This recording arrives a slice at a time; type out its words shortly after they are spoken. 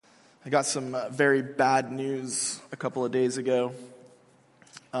I got some very bad news a couple of days ago.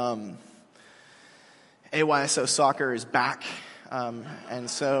 AYSO soccer is back, and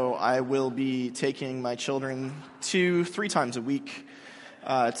so I will be taking my children 2-3 times a week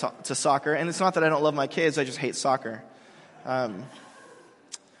to soccer. And it's not that I don't love my kids, I just hate soccer. And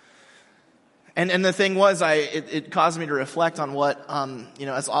the thing was, it caused me to reflect on what,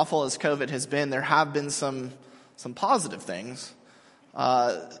 as awful as COVID has been, there have been some positive things.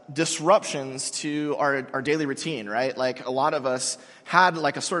 Disruptions to our daily routine, right? Like a lot of us had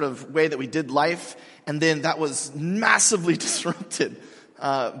like a sort of way that we did life, and then that was massively disrupted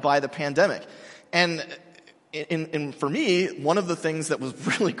by the pandemic. And for me, one of the things that was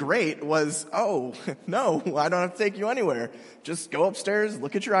really great was, oh, no, I don't have to take you anywhere. Just go upstairs,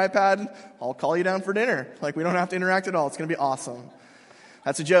 look at your iPad, I'll call you down for dinner. Like, we don't have to interact at all. It's going to be awesome.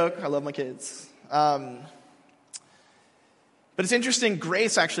 That's a joke. I love my kids. But it's interesting,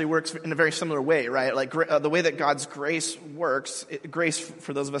 grace actually works in a very similar way, right? Like the way that God's grace works, grace,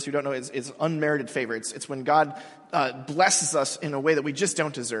 for those of us who don't know, is unmerited favor. It's when God blesses us in a way that we just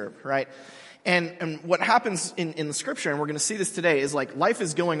don't deserve, right? And what happens in the scripture, and we're going to see this today, is like life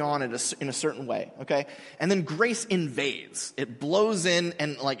is going on in a certain way, okay? And then grace invades. It blows in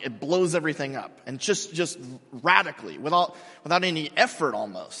and like it blows everything up, and just radically, without any effort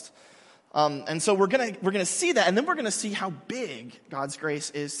almost. And so we're gonna see that, and then we're gonna see how big God's grace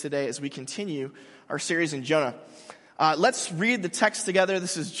is today as we continue our series in Jonah. Let's read the text together.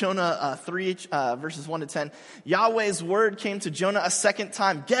 This is Jonah 3, verses 1-10. Yahweh's word came to Jonah a second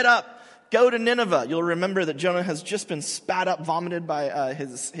time. Get up, go to Nineveh. You'll remember that Jonah has just been spat up, vomited by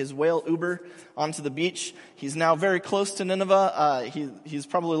his whale Uber onto the beach. He's now very close to Nineveh. He's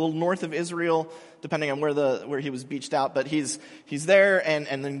probably a little north of Israel, depending on where he was beached out, but he's there,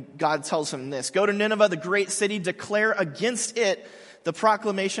 and then God tells him this: go to Nineveh, the great city, declare against it the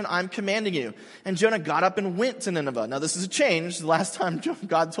proclamation I'm commanding you. And Jonah got up and went to Nineveh. Now this is a change. The last time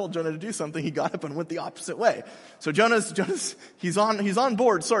God told Jonah to do something, he got up and went the opposite way. So Jonah's he's on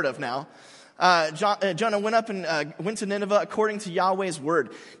board sort of now. Jonah went up and went to Nineveh according to Yahweh's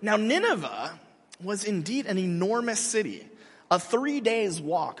word. Now Nineveh was indeed an enormous city, a 3 days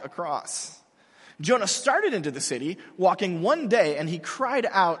walk across. Jonah started into the city, walking one day, and he cried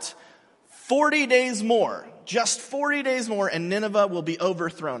out, 40 days more, just 40 days more, and Nineveh will be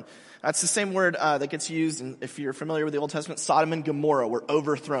overthrown. That's the same word that gets used, if you're familiar with the Old Testament, Sodom and Gomorrah were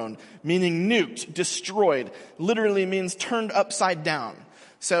overthrown, meaning nuked, destroyed, literally means turned upside down.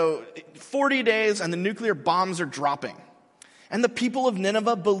 So 40 days and the nuclear bombs are dropping. And the people of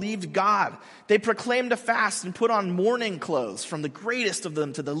Nineveh believed God. They proclaimed a fast and put on mourning clothes, from the greatest of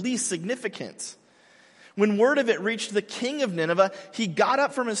them to the least significant. When word of it reached the king of Nineveh, he got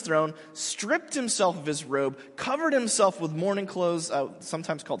up from his throne, stripped himself of his robe, covered himself with mourning clothes,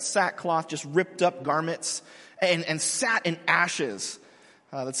 sometimes called sackcloth, just ripped up garments, and sat in ashes.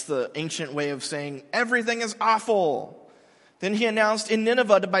 That's the ancient way of saying everything is awful. Then he announced in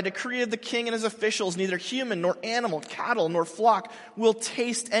Nineveh, by decree of the king and his officials, neither human nor animal, cattle nor flock will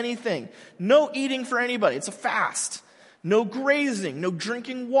taste anything. No eating for anybody. It's a fast. No grazing, no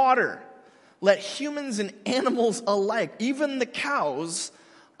drinking water. Let humans and animals alike, even the cows,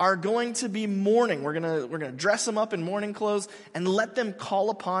 are going to be mourning. We're gonna dress them up in mourning clothes and let them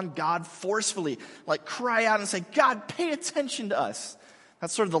call upon God forcefully, like cry out and say, God, pay attention to us.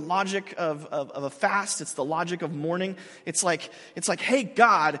 That's sort of the logic of a fast. It's the logic of mourning. It's like, hey,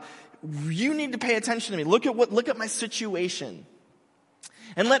 God, you need to pay attention to me. Look at my situation.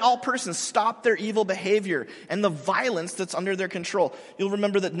 And let all persons stop their evil behavior and the violence that's under their control. You'll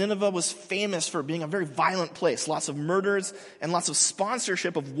remember that Nineveh was famous for being a very violent place. Lots of murders and lots of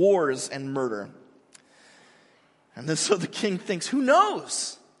sponsorship of wars and murder. And then so the king thinks, who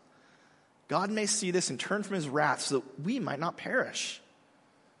knows? God may see this and turn from his wrath so that we might not perish.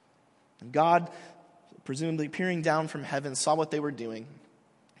 And God, presumably peering down from heaven, saw what they were doing,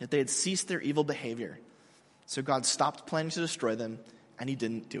 that they had ceased their evil behavior. So God stopped planning to destroy them, and he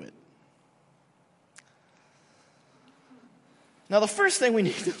didn't do it. Now, the first thing we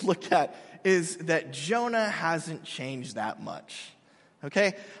need to look at is that Jonah hasn't changed that much.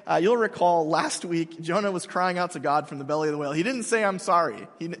 Okay? You'll recall last week, Jonah was crying out to God from the belly of the whale. He didn't say, I'm sorry.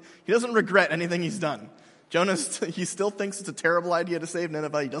 He doesn't regret anything he's done. He still thinks it's a terrible idea to save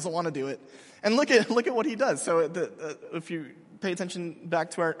Nineveh. He doesn't want to do it. And look at what he does. So if you pay attention back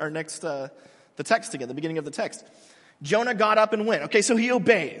to our next, the text again, the beginning of the text. Jonah got up and went. Okay, so he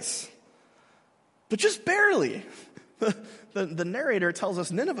obeys. But just barely. The narrator tells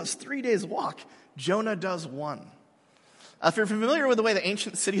us Nineveh's 3 days walk. Jonah does one. If you're familiar with the way the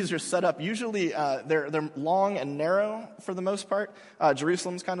ancient cities are set up, usually they're long and narrow for the most part.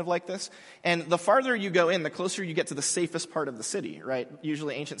 Jerusalem's kind of like this. And the farther you go in, the closer you get to the safest part of the city, right?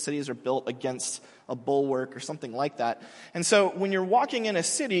 Usually ancient cities are built against a bulwark or something like that. And so when you're walking in a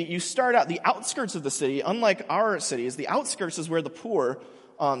city, you start out the outskirts of the city. Unlike our cities, the outskirts is where the poor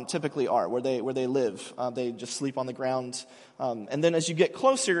typically are, where they live. They just sleep on the ground. And then as you get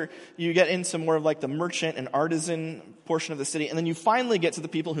closer, you get into more of like the merchant and artisan portion of the city. And then you finally get to the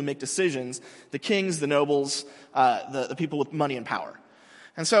people who make decisions, the kings, the nobles, the people with money and power.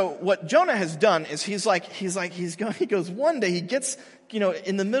 And so what Jonah has done is he goes one day, he gets,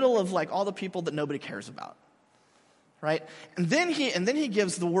 in the middle of like all the people that nobody cares about. Right? And then he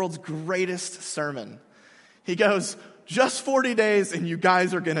gives the world's greatest sermon. He goes, just 40 days and you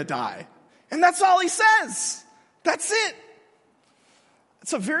guys are going to die. And that's all he says. That's it.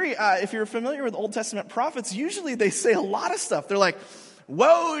 It's a very, if you're familiar with Old Testament prophets, usually they say a lot of stuff. They're like,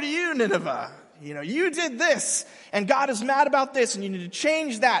 woe to you, Nineveh. You did this and God is mad about this and you need to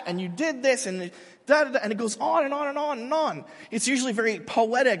change that and you did this and and it goes on and on and on and on. It's usually very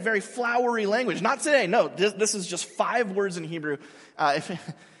poetic, very flowery language. Not today. No, this is just 5 words in Hebrew.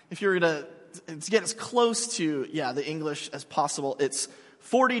 If you're going to get as close to, the English as possible, it's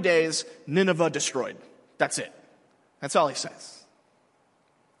 40 days, Nineveh destroyed. That's it. That's all he says.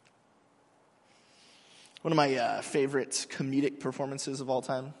 One of my favorite comedic performances of all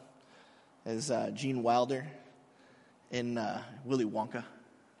time is Gene Wilder in Willy Wonka.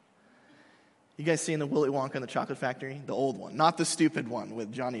 You guys seen the Willy Wonka and the Chocolate Factory? The old one, not the stupid one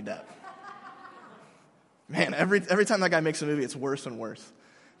with Johnny Depp. Man, every time that guy makes a movie, it's worse and worse.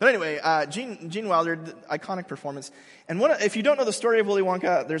 But anyway, Gene Wilder, iconic performance. And if you don't know the story of Willy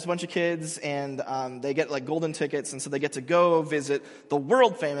Wonka, there's a bunch of kids and they get like golden tickets, and so they get to go visit the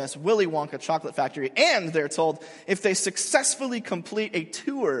world famous Willy Wonka chocolate factory. And they're told if they successfully complete a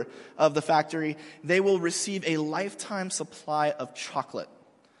tour of the factory, they will receive a lifetime supply of chocolate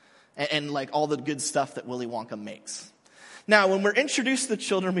and like all the good stuff that Willy Wonka makes. Now, when we're introduced to the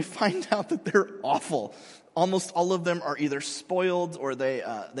children, we find out that they're awful. Almost all of them are either spoiled or they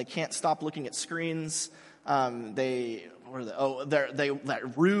can't stop looking at screens. They're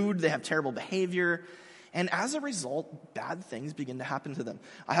rude. They have terrible behavior. And as a result, bad things begin to happen to them.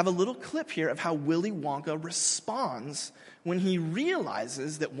 I have a little clip here of how Willy Wonka responds when he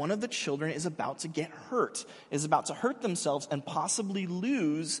realizes that one of the children is about to get hurt, is about to hurt themselves and possibly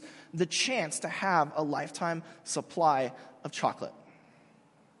lose the chance to have a lifetime supply of chocolate.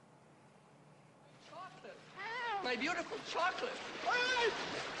 My beautiful chocolate.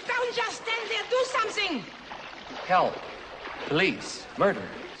 Don't just stand there. Do something. Help. Police. Murder.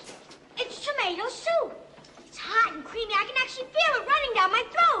 It's tomato soup. It's hot and creamy. I can actually feel it running down my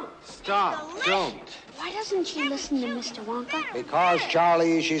throat. Stop. Don't. Why doesn't she listen to Mr. Wonka? Because,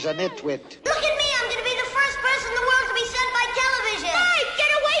 Charlie, she's a nitwit. Look at me. I'm going to be the first person in the world to be sent by television. Hey,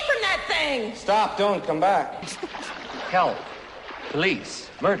 get away from that thing. Stop. Don't. Come back. Help. Police.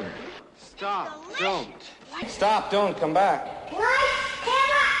 Murder. Stop. Don't. Stop. Don't. Come back. Lights,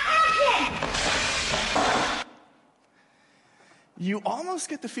 camera, action! You almost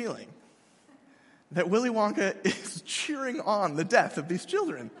get the feeling that Willy Wonka is cheering on the death of these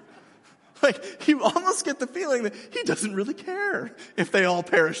children. Like, you almost get the feeling that he doesn't really care if they all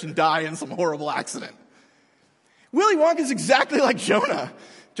perish and die in some horrible accident. Willy Wonka is exactly like Jonah.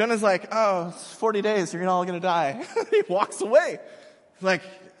 Jonah's like, it's 40 days, you're all going to die. He walks away. Like,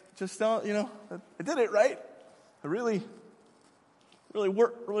 just don't, I did it, right? I really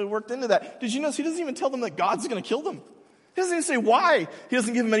worked into that. Did you notice he doesn't even tell them that God's going to kill them? He doesn't even say why. He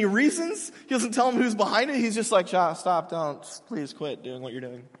doesn't give them any reasons. He doesn't tell them who's behind it. He's just like, stop, don't, please quit doing what you're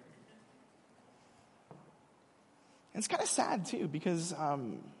doing. And it's kind of sad too, because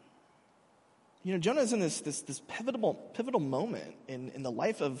Jonah's in this pivotal moment in the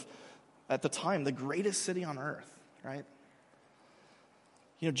life of, at the time, the greatest city on earth, right?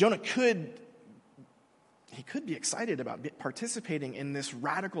 Jonah could be excited about participating in this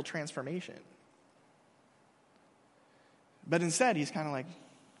radical transformation. But instead, he's kind of like,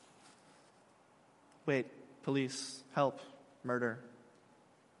 wait, police, help, murder.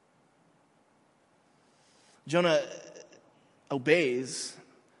 Jonah obeys,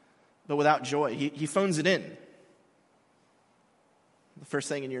 but without joy. He phones it in. The first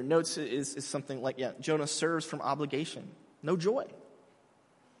thing in your notes is something like, Jonah serves from obligation. No joy.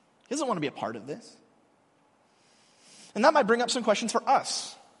 He doesn't want to be a part of this. And that might bring up some questions for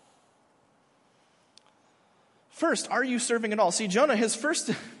us. First, are you serving at all? See, Jonah, his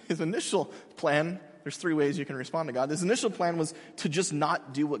initial plan, there's 3 ways you can respond to God. His initial plan was to just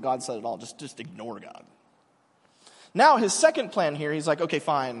not do what God said at all, just ignore God. Now his second plan here, he's like, okay,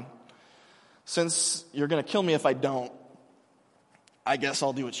 fine. Since you're going to kill me if I don't, I guess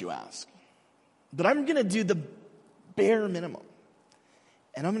I'll do what you ask. But I'm going to do the bare minimum.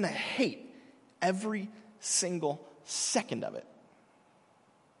 And I'm going to hate every single second of it.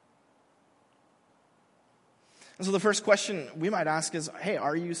 And so the first question we might ask is, hey,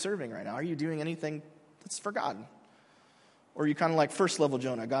 are you serving right now? Are you doing anything that's for God? Or are you kind of like first level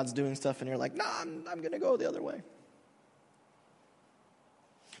Jonah? God's doing stuff and you're like, nah, I'm going to go the other way.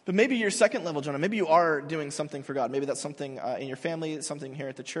 But maybe you're second level Jonah. Maybe you are doing something for God. Maybe that's something in your family, something here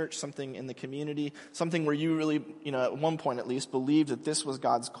at the church, something in the community, something where you really, at one point at least, believed that this was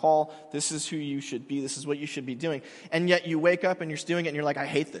God's call. This is who you should be. This is what you should be doing. And yet you wake up and you're doing it and you're like, I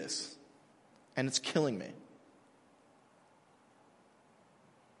hate this. And it's killing me.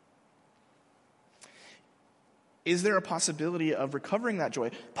 Is there a possibility of recovering that joy?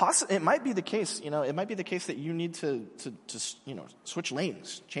 It might be the case, it might be the case that you need to switch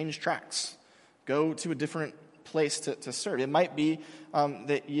lanes, change tracks, go to a different place to serve. It might be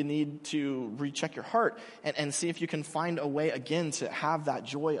that you need to recheck your heart and see if you can find a way again to have that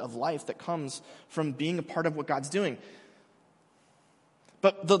joy of life that comes from being a part of what God's doing.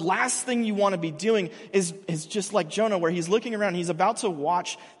 But the last thing you want to be doing is just like Jonah, where he's looking around, he's about to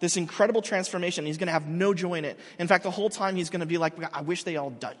watch this incredible transformation. He's going to have no joy in it. In fact, the whole time he's going to be like, I wish they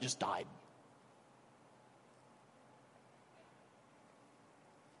all just died.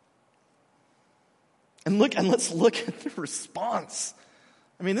 And let's look at the response.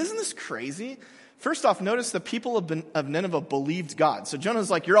 I mean, isn't this crazy? First off, notice the people of Nineveh believed God. So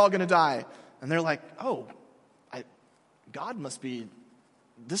Jonah's like, you're all going to die. And they're like, oh,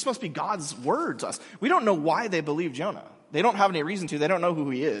 this must be God's word to us. We don't know why they believe Jonah. They don't have any reason to. They don't know who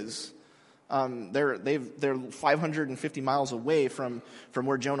he is. They're 550 miles away from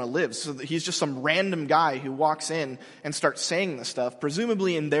where Jonah lives. So he's just some random guy who walks in and starts saying this stuff,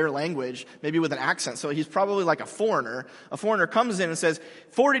 presumably in their language, maybe with an accent. So he's probably like a foreigner. A foreigner comes in and says,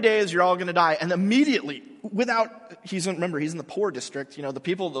 40 days, you're all going to die. And immediately, remember, he's in the poor district. The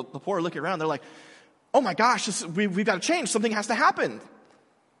people, the poor are looking around. They're like, oh my gosh, we've got to change. Something has to happen.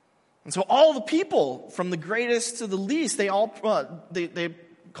 And so all the people, from the greatest to the least, they all they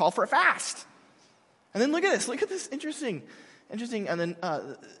call for a fast. And then look at this, interesting. And then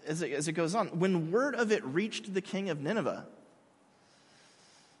as it goes on, when word of it reached the king of Nineveh,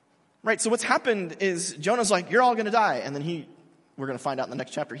 right? So what's happened is Jonah's like, you're all going to die, and then we're going to find out in the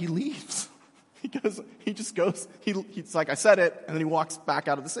next chapter, he leaves. He's like, I said it, and then he walks back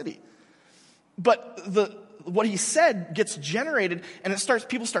out of the city. But what he said gets generated, and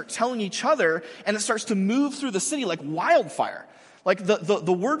people start telling each other, and it starts to move through the city like wildfire. Like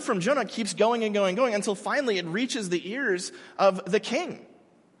the word from Jonah keeps going and going and going until finally it reaches the ears of the king.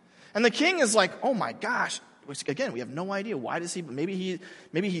 And the king is like, oh my gosh. Which again, we have no idea. Why does he, maybe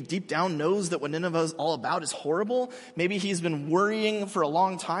he deep down knows that what Nineveh is all about is horrible. Maybe he's been worrying for a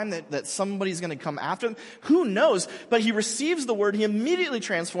long time that somebody's going to come after him. Who knows? But he receives the word, he immediately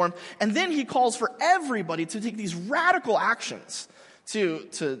transformed, and then he calls for everybody to take these radical actions to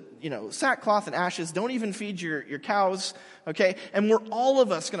sackcloth and ashes. Don't even feed your cows, okay? And we're all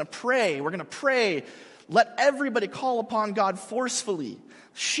of us going to pray. We're going to pray. Let everybody call upon God forcefully.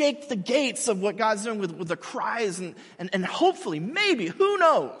 Shake the gates of what God's doing with the cries and hopefully, maybe, who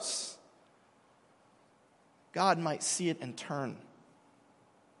knows, God might see it and turn.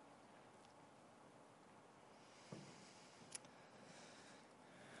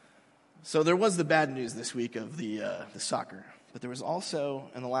 So there was the bad news this week of the soccer, but there was also,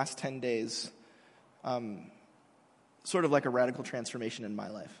 in the last 10 days, sort of like a radical transformation in my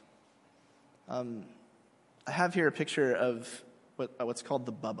life. I have here a picture of what's called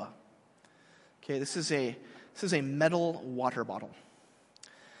the Bubba. Okay, this is a metal water bottle.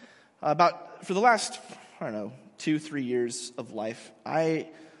 For the last, 2-3 years of life,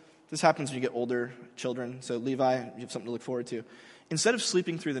 this happens when you get older, children. So Levi, you have something to look forward to. Instead of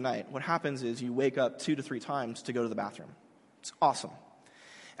sleeping through the night, what happens is you wake up 2 to 3 times to go to the bathroom. It's awesome.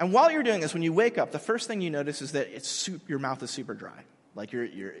 And while you're doing this, when you wake up, the first thing you notice is that your mouth is super dry. Like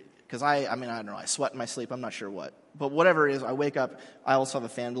because I don't know, I sweat in my sleep, I'm not sure what. But whatever it is, I wake up, I also have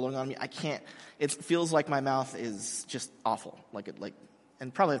a fan blowing on me. It feels like my mouth is just awful.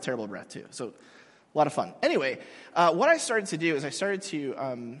 And probably have terrible breath too. So a lot of fun. Anyway, what I started to do is I started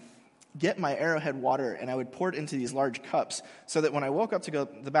to get my Arrowhead water and I would pour it into these large cups so that when I woke up to go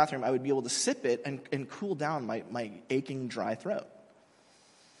to the bathroom, I would be able to sip it and cool down my aching, dry throat.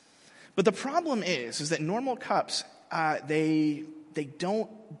 But the problem is that normal cups, they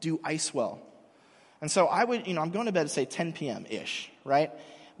don't do ice well. And so I'm going to bed at, say, 10 p.m.-ish, right?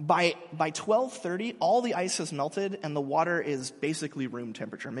 By 12:30, all the ice has melted and the water is basically room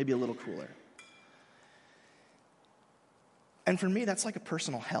temperature, maybe a little cooler. And for me, that's like a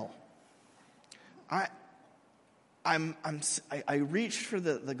personal hell. I reached for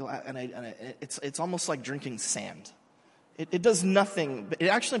the glass, and it's almost like drinking sand. It does nothing, but it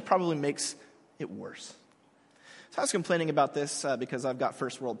actually probably makes it worse. So I was complaining about this because I've got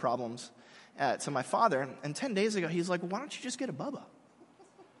first world problems to my father, and 10 days ago, he's like, well, why don't you just get a Bubba?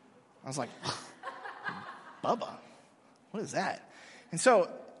 I was like, Bubba? What is that? And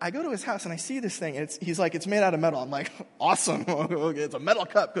so I go to his house and I see this thing. And he's like, it's made out of metal. I'm like, awesome. It's a metal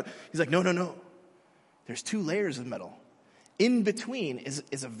cup. He's like, no. There's 2 layers of metal. In between is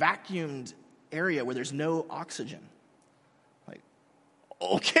a vacuumed area where there's no oxygen. Like,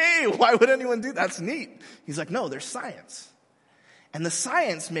 okay, why would anyone do that? That's neat. He's like, no, there's science. And the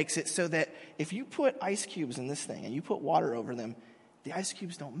science makes it so that if you put ice cubes in this thing and you put water over them, the ice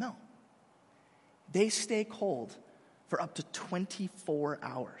cubes don't melt. They stay cold for up to 24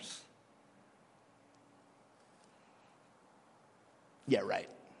 hours. Yeah, right.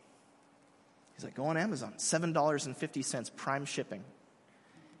 He's like, go on Amazon, $7.50 prime shipping.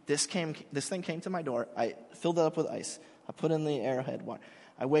 This thing came to my door. I filled it up with ice. I put in the Arrowhead water.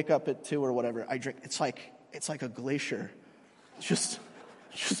 I wake up at 2 or whatever. I drink. It's like a glacier, just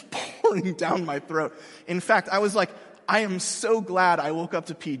pouring down my throat. In fact, I was like, I am so glad I woke up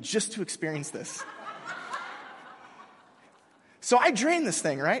to pee just to experience this. So I drain this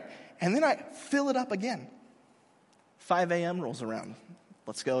thing, right? And then I fill it up again. 5 a.m. rolls around.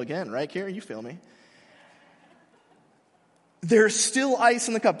 Let's go again, right, Carrie? You feel me. There's still ice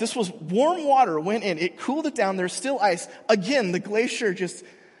in the cup. This was warm water, went in. It cooled it down. There's still ice. Again, the glacier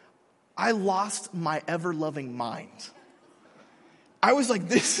I lost my ever-loving mind. I was like,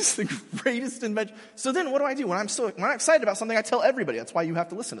 this is the greatest invention. So then what do? When I'm excited about something, I tell everybody. That's why you have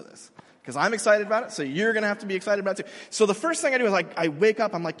to listen to this. Because I'm excited about it, so you're going to have to be excited about it too. So the first thing I do is I wake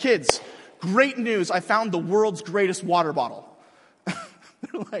up, I'm like, kids, great news. I found the world's greatest water bottle.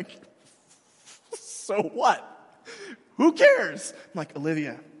 They're like, so what? Who cares? I'm like,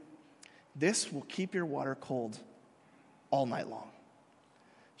 Olivia, this will keep your water cold all night long.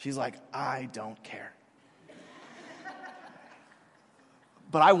 She's like, I don't care.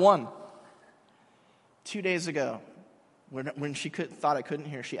 But I won. 2 days ago, when she thought I couldn't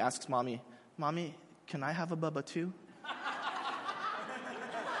hear, she asks Mommy, can I have a Bubba too?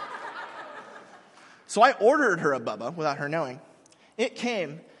 So I ordered her a Bubba without her knowing. It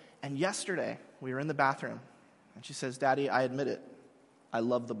came, and yesterday we were in the bathroom, and she says, Daddy, I admit it, I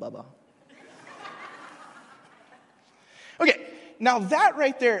love the Bubba. Okay, now that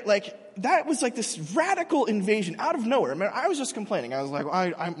right there, that was like this radical invasion out of nowhere. I mean, I was just complaining. I was like,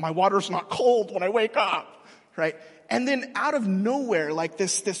 my water's not cold when I wake up, right? And then out of nowhere, like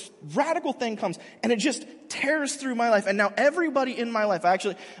this radical thing comes, and it just tears through my life. And now everybody in my life,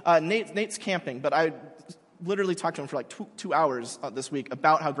 Nate's camping, but I literally talked to him for like 2 hours this week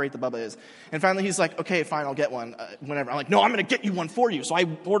about how great the Bubba is. And finally he's like, okay, fine, I'll get one whenever. I'm like, no, I'm going to get you one for you. So I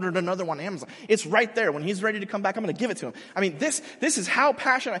ordered another one on Amazon. It's right there. When he's ready to come back, I'm going to give it to him. I mean, this is how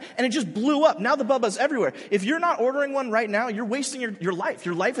passionate, and it just blew up. Now the Bubba's everywhere. If you're not ordering one right now, you're wasting your life.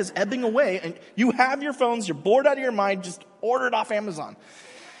 Your life is ebbing away, and you have your phones, you're bored out of your mind, just order it off Amazon.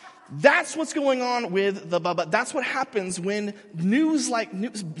 That's what's going on with the Bubba. That's what happens when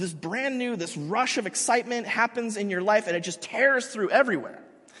this brand new, this rush of excitement happens in your life, and it just tears through everywhere.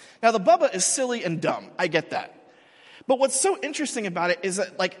 Now, the Bubba is silly and dumb. I get that. But what's so interesting about it is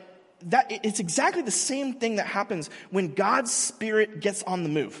that it's exactly the same thing that happens when God's Spirit gets on the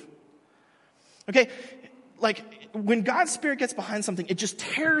move. Okay? When God's Spirit gets behind something, it just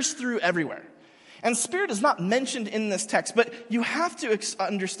tears through everywhere. And Spirit is not mentioned in this text, but you have to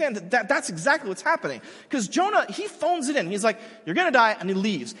understand that's exactly what's happening. Because Jonah, he phones it in. He's like, you're going to die, and he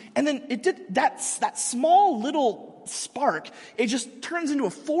leaves. And then it did that small little spark, it just turns into a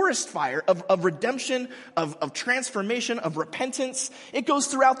forest fire of redemption, of transformation, of repentance. It goes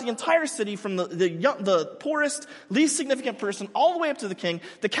throughout the entire city from the poorest, least significant person all the way up to the king.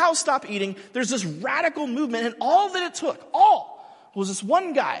 The cows stop eating. There's this radical movement, and all that it took, was this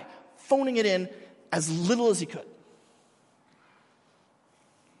one guy phoning it in as little as he could.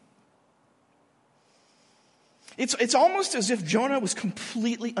 It's almost as if Jonah was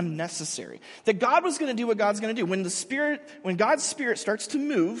completely unnecessary. That God was going to do what God's going to do. When God's Spirit starts to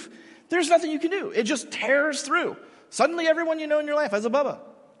move, there's nothing you can do. It just tears through. Suddenly everyone you know in your life has a Bubba.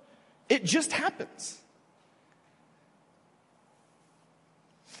 It just happens.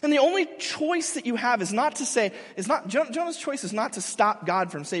 And the only choice that you have is not to Jonah's choice is not to stop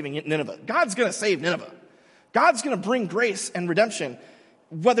God from saving Nineveh. God's going to save Nineveh. God's going to bring grace and redemption.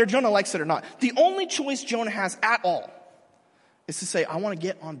 whether Jonah likes it or not. The only choice Jonah has at all is to say, I want to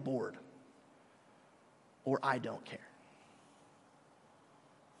get on board, or I don't care.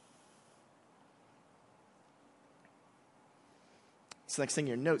 It's the next thing in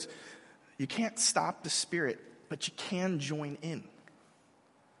your notes. You can't stop the Spirit, but you can join in.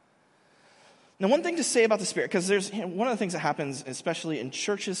 Now, one thing to say about the Spirit, because there's one of the things that happens, especially in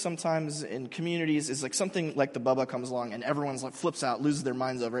churches sometimes, in communities, is like something like the Bubba comes along and everyone's like flips out, loses their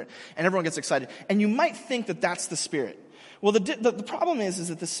minds over it, and everyone gets excited. And you might think that that's the Spirit. Well, the problem is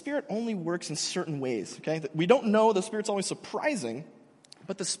that the Spirit only works in certain ways, okay? We don't know the Spirit's always surprising,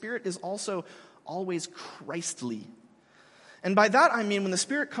 but the Spirit is also always Christly. And by that I mean when the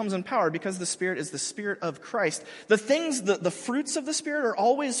Spirit comes in power, because the Spirit is the Spirit of Christ, the fruits of the Spirit are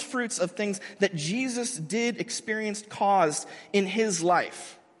always fruits of things that Jesus did, experienced, caused in his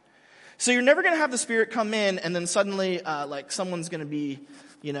life. So you're never going to have the Spirit come in and then suddenly like someone's going to be,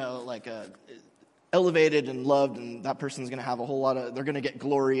 elevated and loved, and that person's going to have they're going to get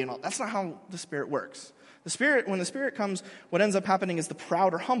glory and all. That's not how the Spirit works. When the Spirit comes, what ends up happening is the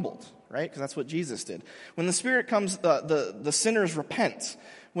proud are humbled, right? Because that's what Jesus did. When the Spirit comes, the sinners repent.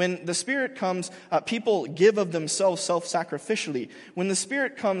 When the Spirit comes, people give of themselves self-sacrificially. When the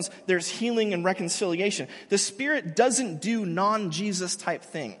Spirit comes, there's healing and reconciliation. The Spirit doesn't do non-Jesus type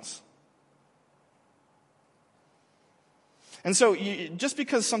things. And so just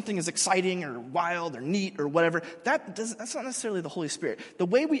because something is exciting or wild or neat or whatever, that's not necessarily the Holy Spirit. The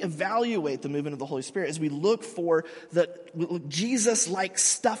way we evaluate the movement of the Holy Spirit is we look for the Jesus-like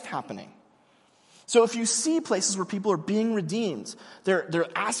stuff happening. So if you see places where people are being redeemed, they're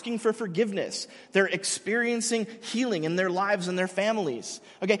asking for forgiveness, they're experiencing healing in their lives and their families,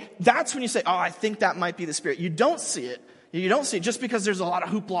 okay, that's when you say, oh, I think that might be the Spirit. You don't see it just because there's a lot of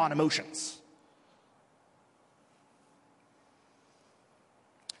hoopla and emotions.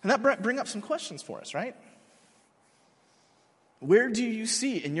 And that bring up some questions for us, right? Where do you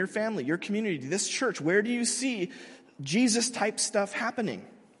see in your family, your community, this church, where do you see Jesus-type stuff happening?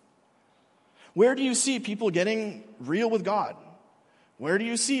 Where do you see people getting real with God? Where do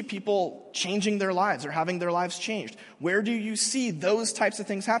you see people changing their lives or having their lives changed? Where do you see those types of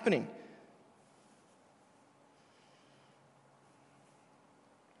things happening?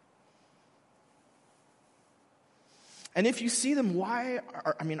 And if you see them,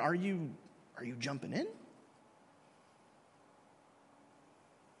 are you jumping in?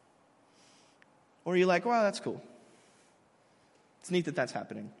 Or are you like, well, that's cool. It's neat that that's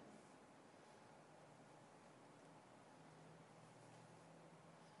happening.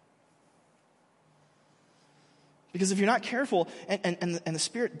 Because if you're not careful, and the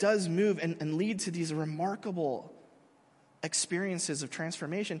Spirit does move and lead to these remarkable experiences of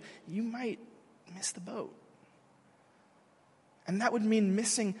transformation, you might miss the boat. And that would mean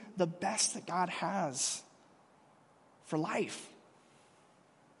missing the best that God has for life.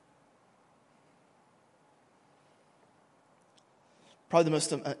 Probably the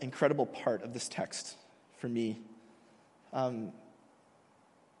most incredible part of this text for me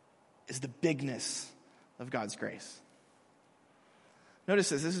is the bigness of God's grace. Notice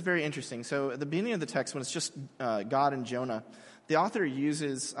this is very interesting. So at the beginning of the text, when it's just God and Jonah, the author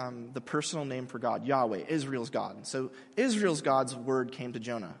uses the personal name for God, Yahweh, Israel's God. So Israel's God's word came to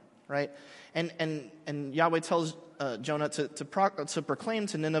Jonah, right? And Yahweh tells Jonah to proclaim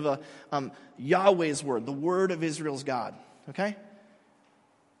to Nineveh Yahweh's word, the word of Israel's God, okay?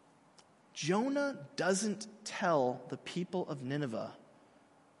 Jonah doesn't tell the people of Nineveh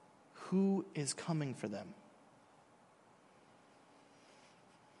who is coming for them.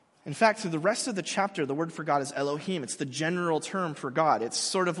 In fact, through the rest of the chapter, the word for God is Elohim. It's the general term for God. It's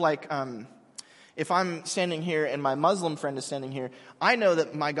sort of like if I'm standing here and my Muslim friend is standing here, I know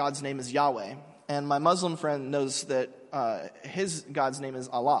that my God's name is Yahweh, and my Muslim friend knows that his God's name is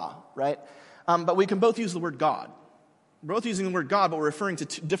Allah, right? But we can both use the word God. We're both using the word God, but we're referring to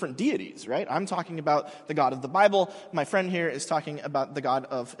two different deities, right? I'm talking about the God of the Bible. My friend here is talking about the God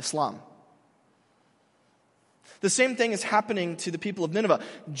of Islam. The same thing is happening to the people of Nineveh.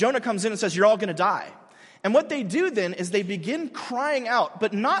 Jonah comes in and says, you're all going to die. And what they do then is they begin crying out,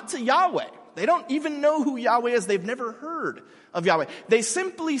 but not to Yahweh. They don't even know who Yahweh is. They've never heard of Yahweh. They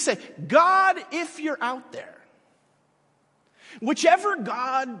simply say, God, if you're out there, whichever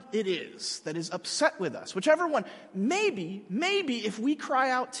God it is that is upset with us, whichever one, maybe if we cry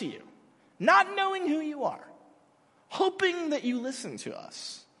out to you, not knowing who you are, hoping that you listen to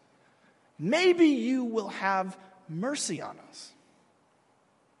us, maybe you will have mercy on us.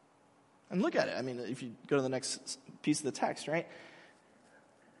 And look at it. I mean, if you go to the next piece of the text, right?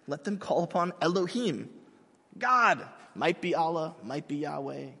 Let them call upon Elohim, God. Might be Allah, might be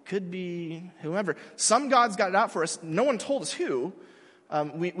Yahweh, could be whoever. Some gods got it out for us. No one told us who.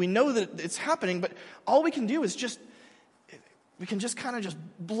 We know that it's happening, but all we can do is we can just kind of just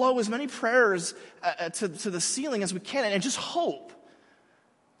blow as many prayers to the ceiling as we can and just hope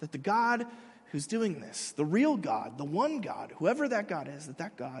that the God who's doing this, the real God, the one God, whoever that God is,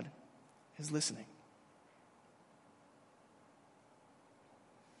 that God is listening.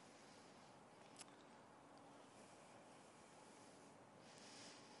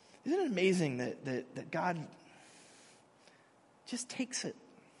 Isn't it amazing that God just takes it?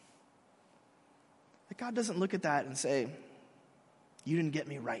 That God doesn't look at that and say, you didn't get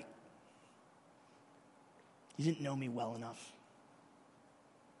me right. You didn't know me well enough.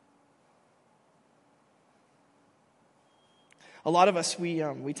 A lot of us, we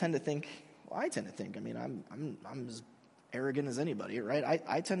tend to think, well, I tend to think, I'm as arrogant as anybody, right?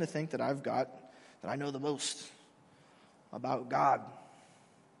 I tend to think that I know the most about God,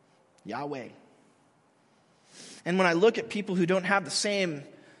 Yahweh. And when I look at people who don't have the same,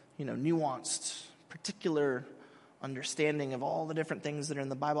 nuanced, particular understanding of all the different things that are in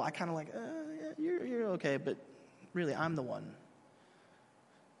the Bible, I kind of like, yeah, you're okay, but really, I'm the one.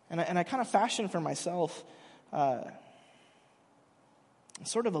 And I kind of fashion for myself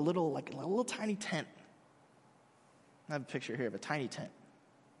sort of a little tiny tent. I have a picture here of a tiny tent.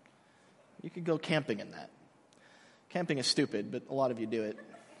 You could go camping in that. Camping is stupid, but a lot of you do it.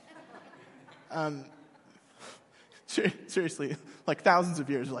 Seriously, like thousands of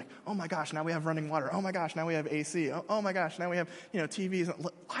years, like, oh my gosh, now we have running water. Oh my gosh, now we have AC. Oh my gosh, now we have, TVs.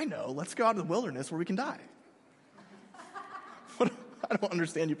 I know, let's go out to the wilderness where we can die. I don't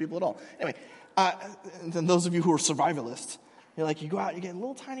understand you people at all. Anyway, and then those of you who are survivalists, you go out, you get a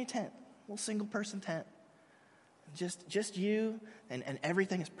little tiny tent, a little single person tent. Just you, and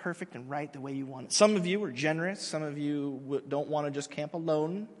everything is perfect and right the way you want it. Some of you are generous. Some of you don't want to just camp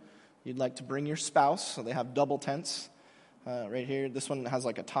alone. You'd like to bring your spouse, so they have double tents right here. This one has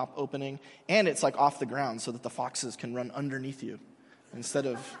like a top opening, and it's like off the ground so that the foxes can run underneath you instead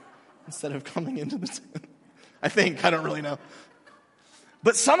of coming into the tent. I don't really know.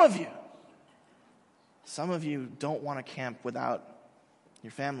 But some of you don't want to camp without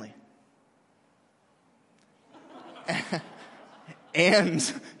your family.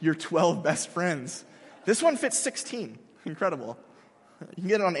 And your 12 best friends. This one fits 16. Incredible. You can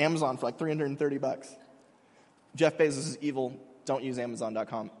get it on Amazon for like $330. Jeff Bezos is evil. Don't use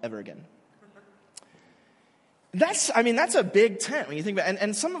Amazon.com ever again. That's a big tent when you think about it.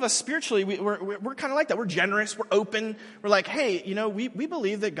 And some of us spiritually, we're kind of like that. We're generous. We're open. We're like, hey, we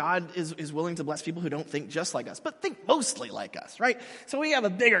believe that God is willing to bless people who don't think just like us, but think mostly like us, right? So we have a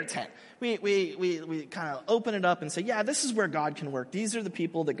bigger tent. We kind of open it up and say, yeah, this is where God can work. These are the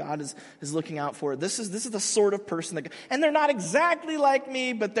people that God is looking out for. This is the sort of person and they're not exactly like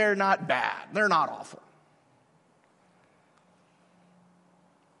me, but they're not bad. They're not awful.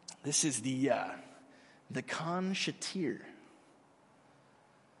 This is the Khan Shatir.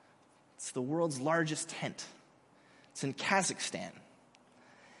 It's the world's largest tent. It's in Kazakhstan.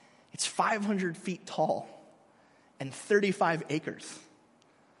 It's 500 feet tall and 35 acres.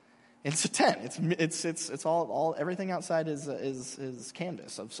 It's a tent. It's all everything outside is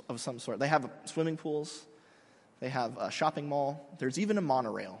canvas of some sort. They have swimming pools. They have a shopping mall. There's even a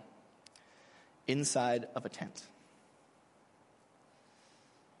monorail inside of a tent.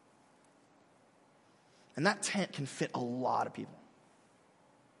 And that tent can fit a lot of people.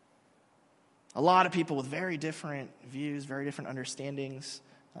 A lot of people with very different views, very different understandings,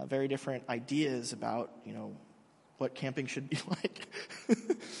 very different ideas about, what camping should be like.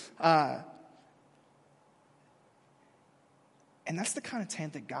 And that's the kind of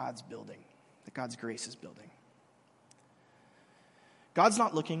tent that God's building, that God's grace is building. God's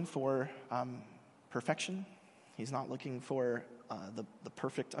not looking for perfection. He's not looking for the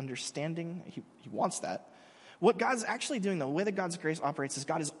perfect understanding. He wants that. What God's actually doing, the way that God's grace operates, is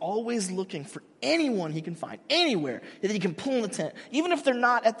God is always looking for anyone he can find, anywhere that he can pull in the tent. Even if they're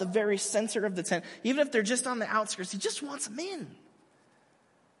not at the very center of the tent, even if they're just on the outskirts, he just wants them in.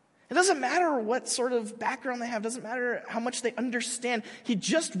 It doesn't matter what sort of background they have. It doesn't matter how much they understand. He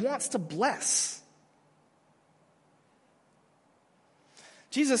just wants to bless.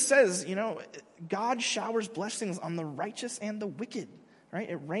 Jesus says, God showers blessings on the righteous and the wicked, right?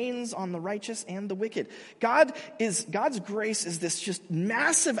 It rains on the righteous and the wicked. God's grace is this just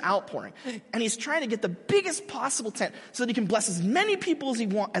massive outpouring, and he's trying to get the biggest possible tent so that he can bless as many people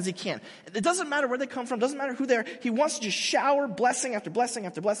as he can. It doesn't matter where they come from, doesn't matter who they are. He wants to just shower blessing after blessing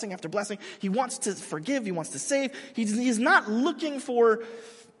after blessing after blessing. He wants to forgive, he wants to save. He's not looking for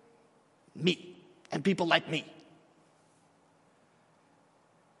me. and people like me.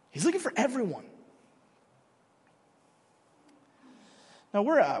 He's looking for everyone. Now,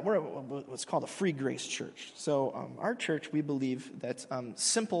 we're what's called a free grace church. So our church, we believe that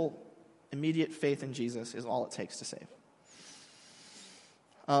simple, immediate faith in Jesus is all it takes to save.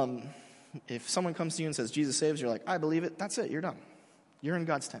 If someone comes to you and says, Jesus saves, you're like, I believe it, that's it, you're done. You're in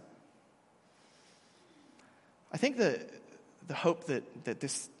God's tent. I think the hope that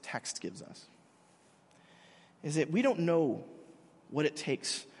this text gives us is that we don't know what it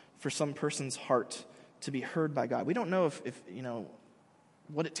takes for some person's heart to be heard by God. We don't know if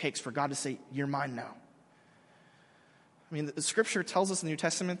what it takes for God to say, you're mine now. I mean, the scripture tells us in the New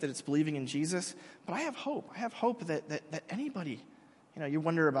Testament that it's believing in Jesus, but I have hope. I have hope that anybody, you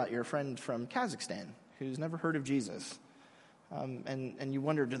wonder about your friend from Kazakhstan who's never heard of Jesus, and you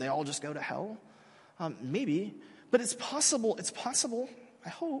wonder, do they all just go to hell? Maybe, but it's possible, I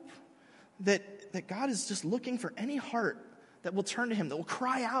hope, that God is just looking for any heart that will turn to him, that will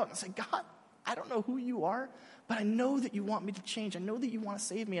cry out and say, God, I don't know who you are, but I know that you want me to change. I know that you want to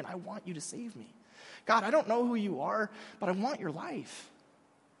save me, and I want you to save me. God, I don't know who you are, but I want your life.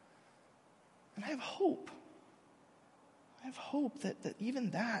 And I have hope. I have hope that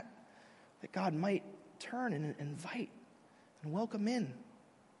even that God might turn and invite and welcome in.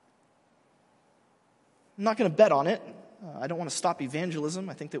 I'm not going to bet on it. I don't want to stop evangelism.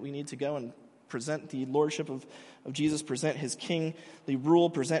 I think that we need to go and present the lordship of Jesus, present his kingly rule,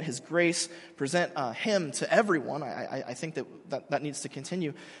 present his grace, present him to everyone. I think that needs to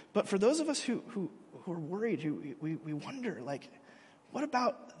continue. But for those of us who are worried, we wonder, what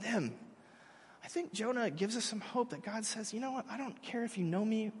about them? I think Jonah gives us some hope that God says, you know what, I don't care if you know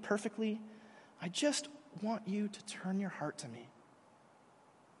me perfectly. I just want you to turn your heart to me.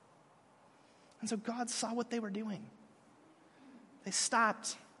 And so God saw what they were doing. They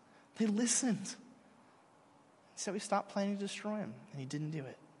stopped. They listened. So he stopped planning to destroy him, and he didn't do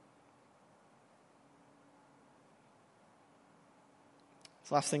it.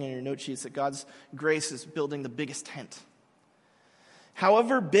 The last thing on your note sheet is that God's grace is building the biggest tent.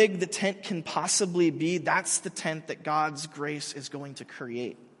 However big the tent can possibly be, that's the tent that God's grace is going to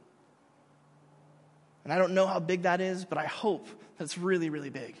create. And I don't know how big that is, but I hope that it's really, really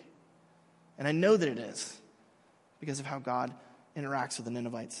big. And I know that it is because of how God interacts with the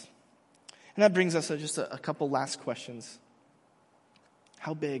Ninevites. And that brings us to just a couple last questions.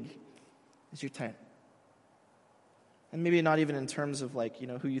 How big is your tent? And maybe not even in terms of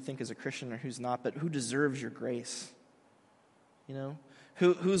who you think is a Christian or who's not, but who deserves your grace?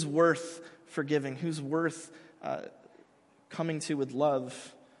 Who's worth forgiving? Who's worth coming to with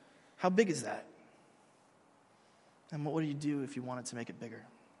love? How big is that? And what would you do if you wanted to make it bigger?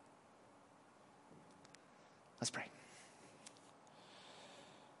 Let's pray.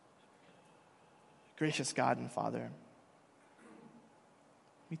 Gracious God and Father,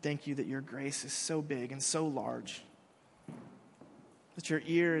 we thank you that your grace is so big and so large, that your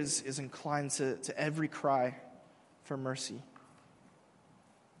ear is inclined to every cry for mercy.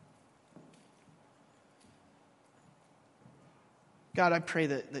 God, I pray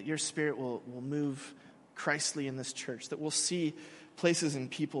that your Spirit will move Christly in this church, that we'll see places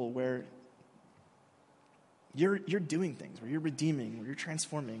and people where you're doing things, where you're redeeming, where you're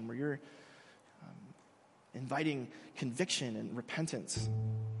transforming, where you're inviting conviction and repentance. And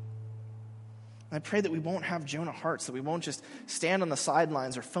I pray that we won't have Jonah hearts, that we won't just stand on the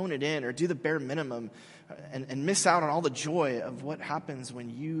sidelines or phone it in or do the bare minimum and miss out on all the joy of what happens when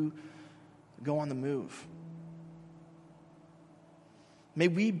you go on the move. May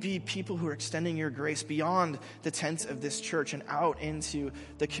we be people who are extending your grace beyond the tent of this church and out into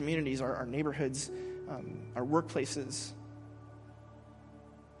the communities, our neighborhoods, our workplaces,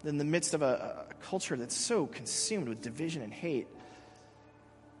 in the midst of a culture that's so consumed with division and hate,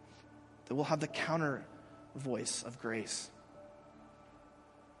 that we'll have the counter voice of grace.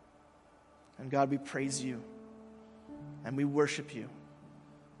 And God, we praise you and we worship you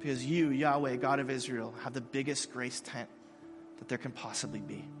because you, Yahweh, God of Israel, have the biggest grace tent that there can possibly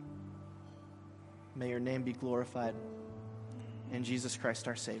be. May your name be glorified in Jesus Christ,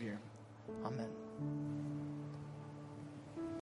 our Savior. Amen.